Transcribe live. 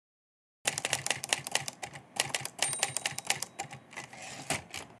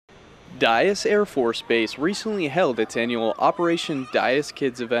Dyess Air Force Base recently held its annual Operation Dyess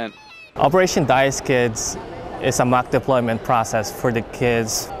Kids event. Operation Dyess Kids is a mock deployment process for the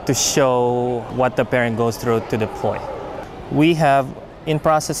kids to show what the parent goes through to deploy. We have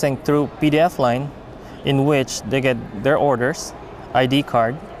in-processing through PDF line in which they get their orders, ID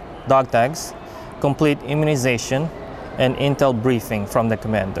card, dog tags, complete immunization, and intel briefing from the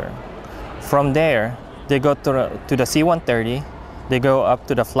commander. From there, they go to the C-130, they go up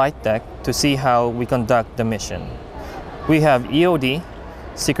to the flight deck to see how we conduct the mission. We have EOD,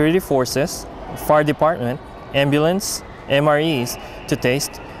 security forces, fire department, ambulance, MREs to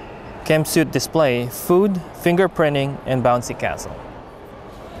taste, chem suit display, food, fingerprinting, and bouncy castle.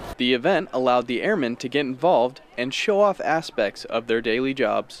 The event allowed the airmen to get involved and show off aspects of their daily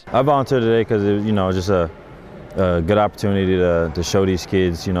jobs. I volunteered today because it's just a good opportunity to show these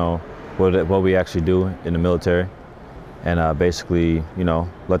kids, what we actually do in the military, and basically,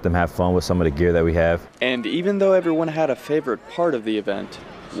 let them have fun with some of the gear that we have. And even though everyone had a favorite part of the event,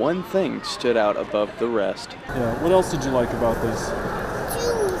 one thing stood out above the rest. Yeah, what else did you like about this?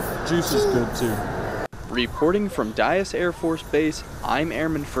 Juice is good too. Reporting from Dyess Air Force Base, I'm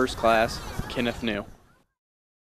Airman First Class Kenneth New.